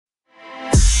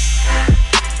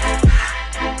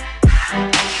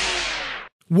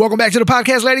Welcome back to the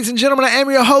podcast, ladies and gentlemen. I am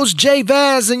your host, Jay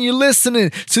Vaz, and you're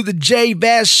listening to the Jay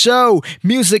Vaz Show,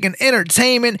 music and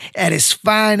entertainment at its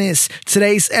finest.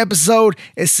 Today's episode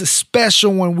is a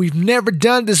special one. We've never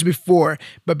done this before,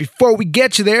 but before we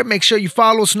get you there, make sure you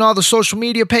follow us on all the social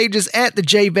media pages at the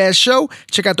Jay Vaz Show.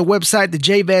 Check out the website,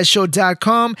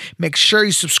 thejvazshow.com. Make sure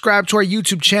you subscribe to our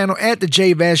YouTube channel at the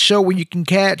Jay Vaz Show, where you can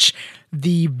catch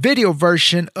the video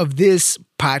version of this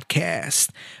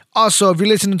podcast. Also, if you're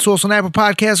listening to us on Apple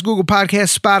Podcasts, Google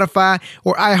Podcasts, Spotify,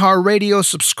 or iHeartRadio,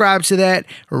 subscribe to that,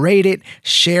 rate it,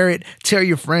 share it, tell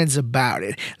your friends about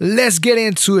it. Let's get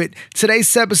into it.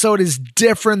 Today's episode is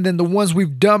different than the ones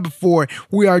we've done before.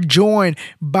 We are joined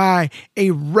by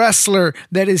a wrestler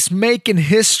that is making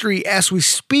history as we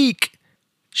speak.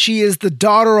 She is the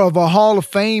daughter of a Hall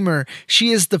of Famer.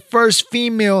 She is the first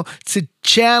female to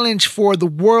challenge for the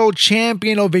world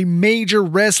champion of a major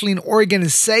wrestling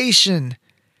organization.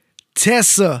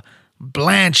 Tessa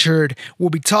Blanchard will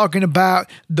be talking about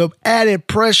the added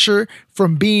pressure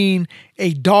from being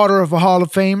a daughter of a Hall of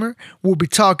Famer. We'll be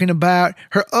talking about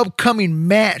her upcoming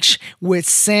match with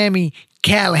Sami,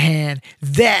 Callihan,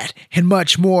 that and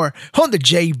much more on the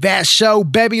Jay Vaz Show,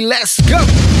 baby. Let's go. All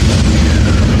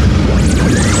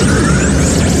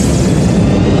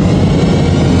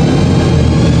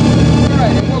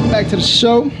right, and welcome back to the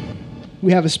show.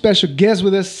 We have a special guest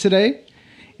with us today.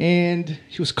 And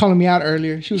she was calling me out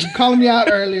earlier.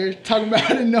 Talking about I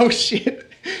didn't know shit.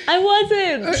 I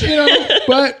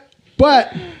but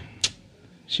wasn't.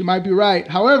 she might be right.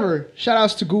 However, shout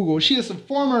outs to Google. She is a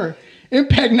former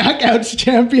Impact Knockouts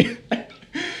champion.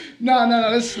 No.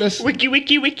 Let's Wiki.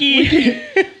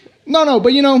 No.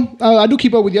 But I do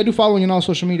keep up with you. I do follow you on all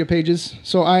social media pages,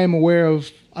 so I am aware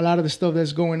of a lot of the stuff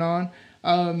that's going on.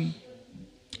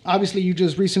 Obviously, you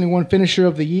just recently won Finisher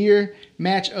of the Year,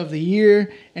 Match of the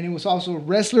Year, and it was also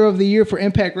Wrestler of the Year for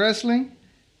Impact Wrestling.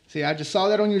 See, I just saw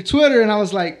that on your Twitter, and I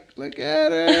was like, look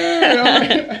at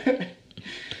her.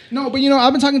 No, but,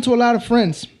 I've been talking to a lot of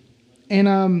friends,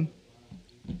 and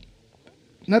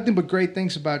nothing but great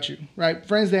things about you, right?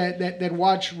 Friends that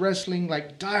watch wrestling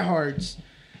like diehards.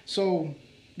 So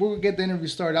we'll get the interview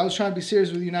started. I was trying to be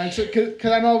serious with you now,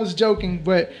 because I know I was joking,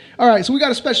 but all right, so we got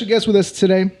a special guest with us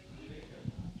today.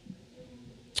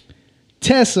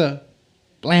 Tessa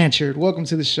Blanchard, welcome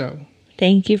to the show.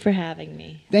 Thank you for having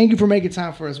me. Thank you for making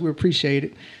time for us. We appreciate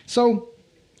it. So,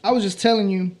 I was just telling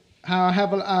you how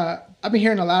I've been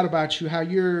hearing a lot about you. How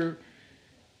you're.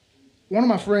 One of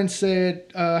my friends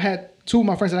said, had two of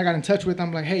my friends that I got in touch with.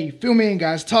 I'm like, hey, fill me in,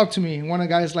 guys. Talk to me. And one of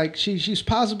the guys like, she's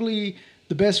possibly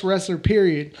the best wrestler,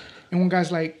 period. And one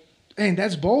guy's like, hey,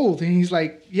 that's bold. And he's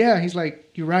like, yeah. He's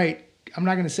like, you're right. I'm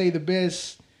not gonna say the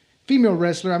best female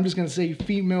wrestler. I'm just going to say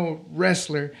female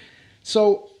wrestler.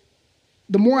 So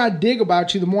the more I dig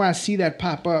about you, the more I see that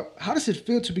pop up. How does it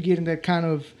feel to be getting that kind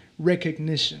of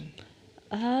recognition?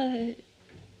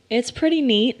 It's pretty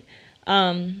neat.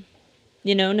 No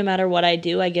matter what I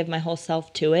do, I give my whole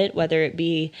self to it, whether it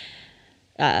be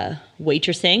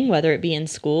waitressing, whether it be in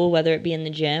school, whether it be in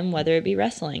the gym, whether it be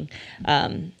wrestling.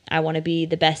 I want to be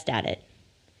the best at it.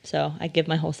 So I give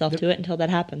my whole self to it until that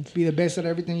happens. Be the best at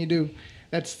everything you do.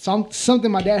 That's something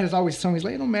my dad has always told me. He's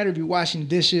like, it don't matter if you're washing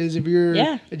dishes, if you're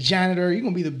a janitor, you're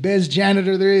going to be the best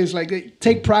janitor there is. Like,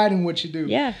 take pride in what you do.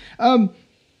 Yeah.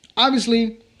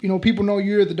 Obviously, people know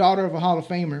you're the daughter of a Hall of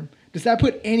Famer. Does that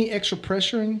put any extra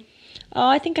pressure in you? Oh,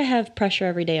 I think I have pressure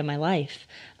every day of my life.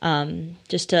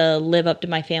 Just to live up to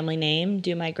my family name,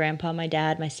 do my grandpa, my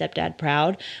dad, my stepdad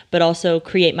proud, but also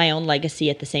create my own legacy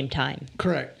at the same time.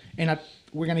 Correct. And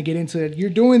we're going to get into it. You're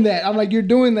doing that. I'm like, you're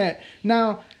doing that.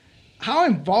 Now, how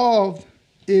involved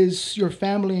is your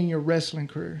family in your wrestling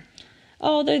career?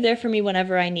 Oh, they're there for me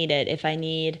whenever I need it. If I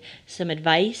need some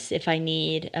advice, if I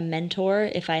need a mentor,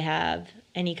 if I have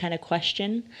any kind of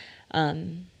question,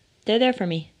 they're there for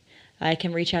me. I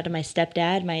can reach out to my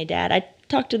stepdad, my dad. I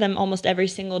talk to them almost every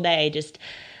single day. Just,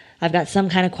 I've got some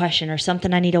kind of question or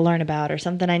something I need to learn about or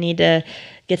something I need to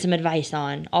get some advice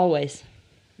on, always.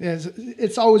 Yes,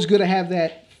 it's always good to have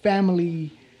that family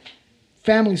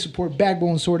support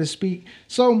backbone, so to speak.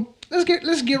 So let's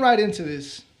get right into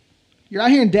this. You're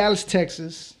out here in Dallas,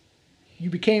 Texas.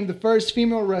 You became the first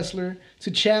female wrestler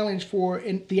to challenge for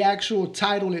the actual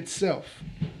title itself.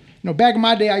 Back in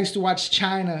my day, I used to watch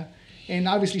China, and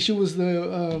obviously she was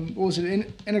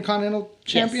the Intercontinental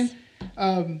champion.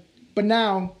 Yes. But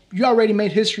now you already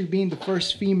made history being the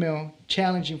first female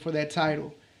challenging for that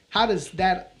title. How does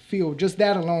that feel? Just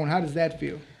that alone, how does that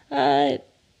feel?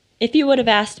 If you would have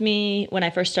asked me when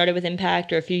I first started with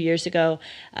Impact or a few years ago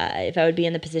if I would be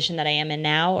in the position that I am in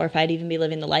now, or if I'd even be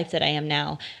living the life that I am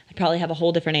now, I'd probably have a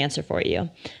whole different answer for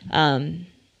you.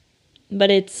 but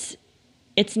it's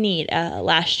neat.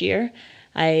 Last year,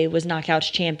 I was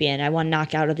Knockouts champion. I won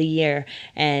Knockout of the Year.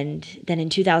 And then in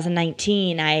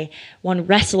 2019, I won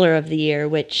Wrestler of the Year,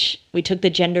 which we took the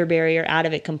gender barrier out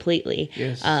of it completely.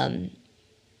 Yes.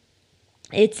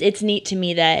 It's neat to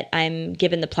me that I'm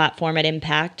given the platform at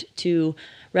Impact to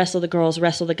wrestle the girls,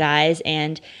 wrestle the guys,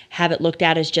 and have it looked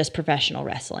at as just professional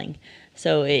wrestling.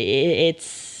 So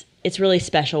it's really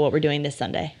special what we're doing this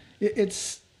Sunday.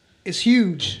 It's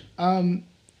huge.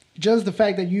 Just the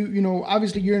fact that you know,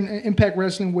 obviously you're in Impact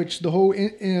Wrestling, which the whole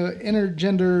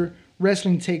intergender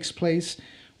wrestling takes place,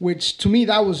 which to me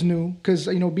that was new because,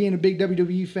 you know, being a big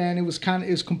WWE fan, it was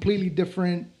completely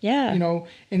different. Yeah. You know,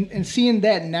 and seeing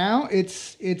that now,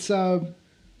 it's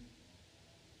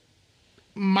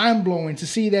mind blowing to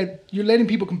see that you're letting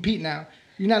people compete now.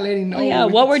 You're not letting.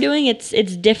 What we're doing, it's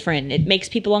different. It makes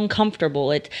people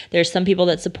uncomfortable. There's some people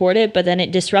that support it, but then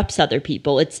it disrupts other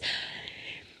people. It's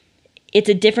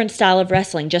a different style of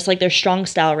wrestling, just like there's strong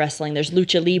style wrestling, there's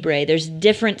lucha libre, there's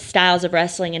different styles of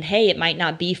wrestling, and hey, it might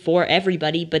not be for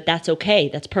everybody, but that's okay.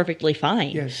 That's perfectly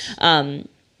fine. Yes.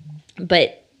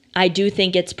 But I do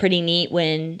think it's pretty neat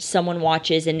when someone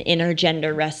watches an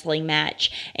intergender wrestling match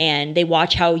and they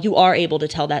watch how you are able to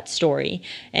tell that story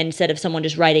instead of someone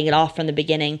just writing it off from the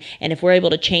beginning. And if we're able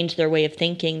to change their way of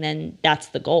thinking, then that's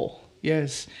the goal.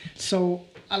 Yes. So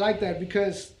I like that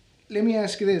because let me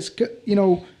ask you this, you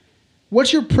know,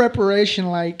 what's your preparation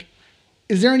like?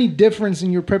 Is there any difference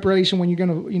in your preparation when you're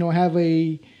going to, you know, have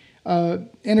a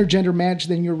intergender match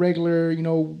than your regular, you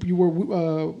know, you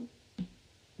were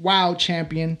WoW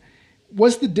champion?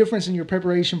 What's the difference in your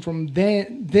preparation from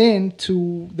then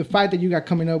to the fight that you got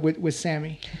coming up with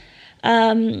Sami?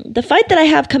 The fight that I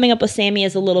have coming up with Sami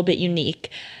is a little bit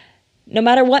unique. No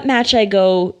matter what match I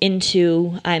go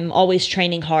into, I'm always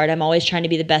training hard. I'm always trying to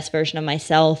be the best version of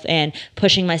myself and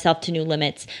pushing myself to new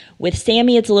limits. With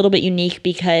Sami, it's a little bit unique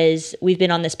because we've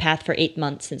been on this path for 8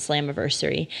 months since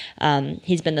Slammiversary.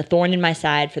 He's been the thorn in my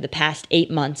side for the past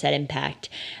 8 months at Impact.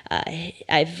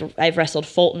 I've wrestled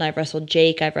Fulton, I've wrestled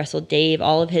Jake, I've wrestled Dave,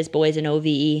 all of his boys in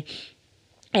OVE,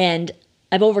 and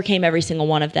I've overcame every single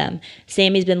one of them.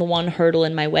 Sami's been the one hurdle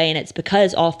in my way, and it's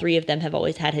because all three of them have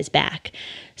always had his back.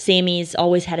 Sami's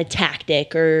always had a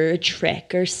tactic or a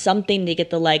trick or something to get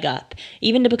the leg up,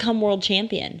 even to become world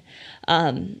champion.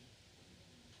 And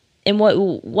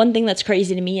one thing that's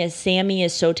crazy to me is Sami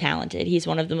is so talented. He's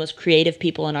one of the most creative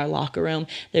people in our locker room.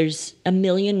 There's a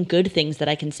million good things that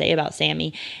I can say about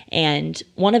Sami, and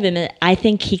one of them, I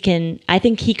think he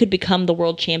could become the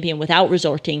world champion without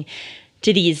resorting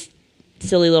to these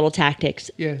silly little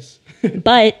tactics. Yes.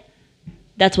 But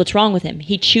that's what's wrong with him.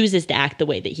 He chooses to act the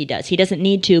way that he does. He doesn't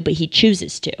need to, but he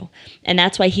chooses to. And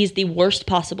that's why he's the worst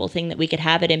possible thing that we could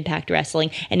have at Impact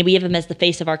Wrestling, and we have him as the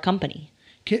face of our company.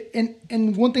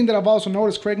 And one thing that I've also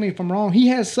noticed, correct me if I'm wrong, he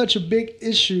has such a big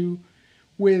issue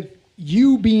with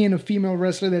you being a female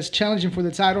wrestler that's challenging for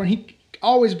the title, and he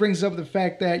always brings up the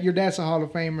fact that your dad's a Hall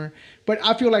of Famer. But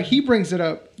I feel like he brings it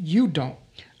up, you don't.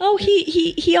 Oh,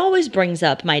 he always brings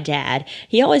up my dad.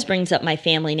 He always brings up my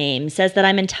family name, says that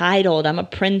I'm entitled, I'm a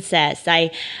princess.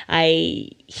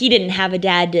 He didn't have a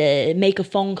dad to make a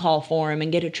phone call for him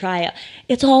and get a tryout.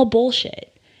 It's all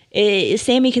bullshit.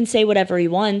 Sami can say whatever he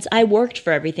wants. I worked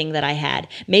for everything that I had,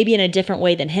 maybe in a different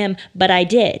way than him, but I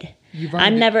did.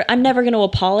 I'm never going to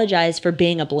apologize for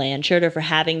being a Blanchard or for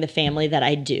having the family that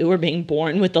I do or being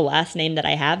born with the last name that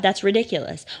I have. That's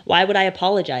ridiculous. Why would I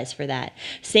apologize for that?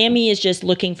 Sami is just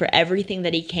looking for everything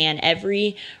that he can,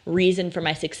 every reason for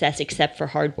my success except for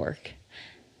hard work.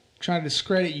 Trying to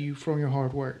discredit you from your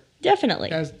hard work. Definitely.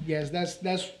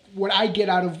 That's what I get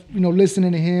out of, you know,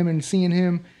 listening to him and seeing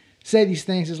him say these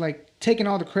things, is like taking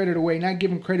all the credit away, not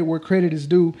giving credit where credit is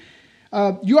due.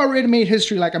 You already made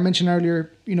history, like I mentioned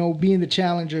earlier, you know, being the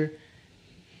challenger.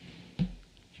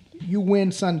 You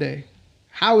win Sunday.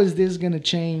 How is this going to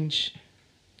change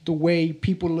the way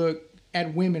people look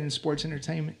at women in sports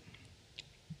entertainment?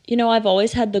 You know, I've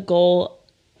always had the goal.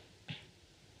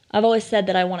 I've always said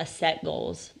that I want to set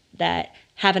goals that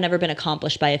haven't ever been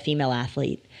accomplished by a female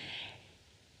athlete.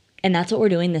 And that's what we're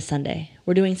doing this Sunday.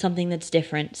 We're doing something that's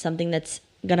different, something that's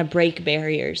going to break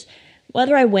barriers.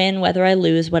 Whether I win, whether I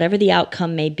lose, whatever the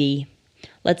outcome may be,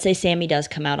 let's say Sami does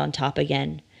come out on top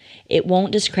again, it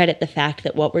won't discredit the fact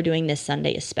that what we're doing this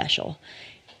Sunday is special.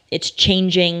 It's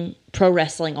changing pro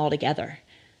wrestling altogether.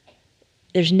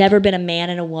 There's never been a man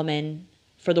and a woman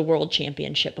for the world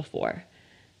championship before.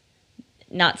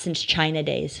 Not since China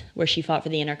days, where she fought for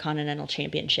the Intercontinental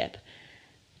Championship.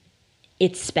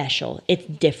 it's special, it's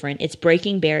different, it's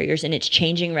breaking barriers, and it's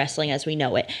changing wrestling as we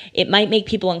know it. It might make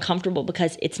people uncomfortable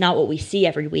because it's not what we see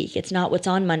every week. It's not what's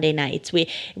on Monday nights. We're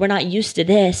not used to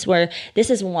this, where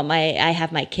this is what I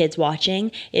have my kids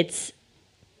watching. It's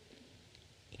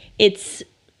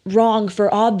wrong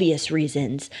for obvious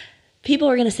reasons. People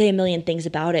are going to say a million things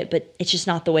about it, but it's just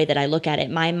not the way that I look at it.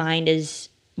 My mind is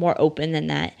more open than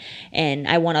that, and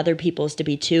I want other people's to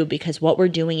be too, because what we're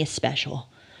doing is special.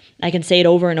 I can say it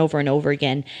over and over and over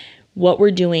again. What we're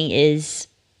doing is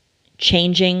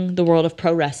changing the world of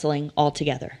pro wrestling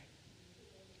altogether.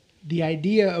 The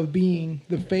idea of being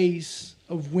the face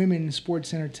of women in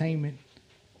sports entertainment,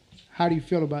 how do you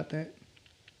feel about that?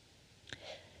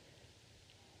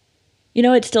 You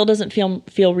know, it still doesn't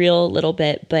feel real a little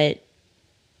bit, but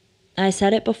I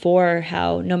said it before,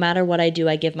 how no matter what I do,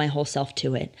 I give my whole self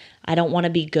to it. I don't want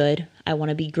to be good. I want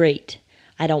to be great.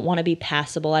 I don't want to be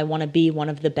passable. I want to be one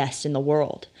of the best in the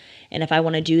world. And if I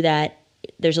want to do that,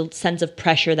 there's a sense of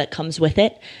pressure that comes with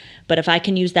it. But if I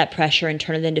can use that pressure and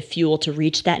turn it into fuel to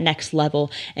reach that next level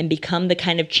and become the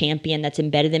kind of champion that's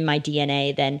embedded in my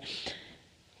DNA, then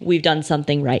we've done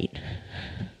something right.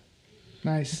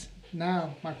 Nice.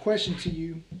 Now, my question to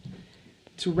you,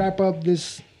 to wrap up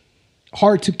this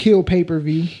Hard to Kill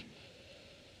pay-per-view,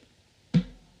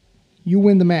 you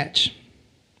win the match.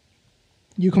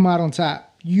 You come out on top.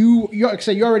 You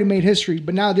already made history,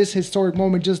 but now this historic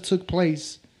moment just took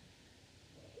place.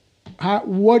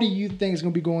 What do you think is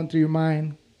going to be going through your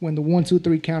mind when the 1, 2,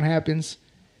 3 count happens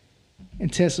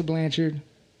and Tessa Blanchard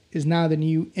is now the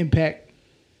new Impact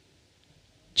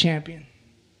champion?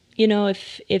 You know,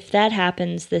 if that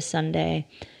happens this Sunday,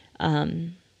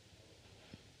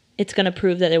 it's going to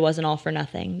prove that it wasn't all for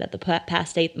nothing, that the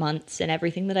past 8 months and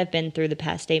everything that I've been through the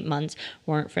past 8 months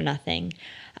weren't for nothing.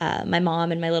 My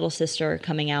mom and my little sister are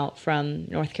coming out from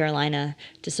North Carolina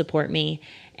to support me.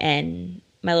 And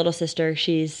my little sister,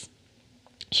 she's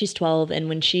 12, and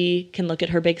when she can look at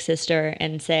her big sister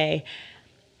and say,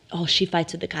 oh, she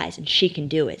fights with the guys and she can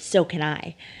do it, so can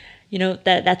I. You know,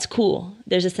 that's cool.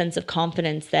 There's a sense of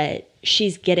confidence that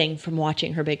she's getting from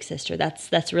watching her big sister.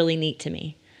 That's really neat to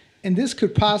me. And this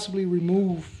could possibly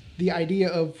remove the idea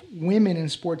of women in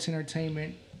sports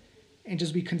entertainment and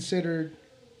just be considered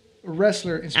a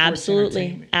wrestler in sports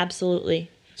entertainment.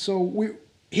 Absolutely. So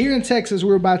here in Texas,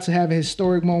 we're about to have a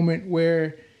historic moment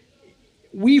where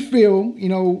we feel, you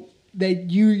know, that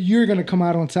you're going to come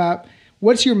out on top.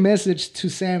 What's your message to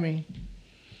Sami?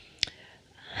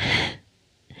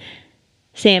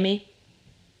 Sami,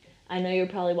 I know you're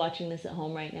probably watching this at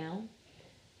home right now,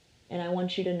 and I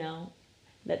want you to know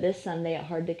that this Sunday at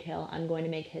Hard to Kill, I'm going to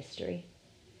make history.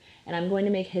 And I'm going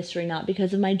to make history not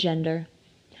because of my gender,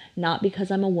 not because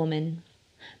I'm a woman,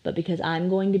 but because I'm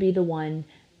going to be the one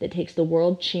that takes the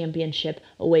world championship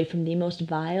away from the most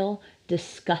vile,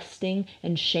 disgusting,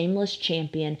 and shameless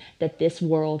champion that this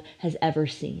world has ever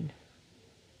seen.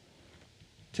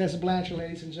 Tessa Blanchard,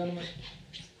 ladies and gentlemen,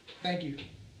 thank you.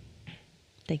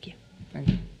 Thank you. Thank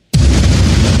you.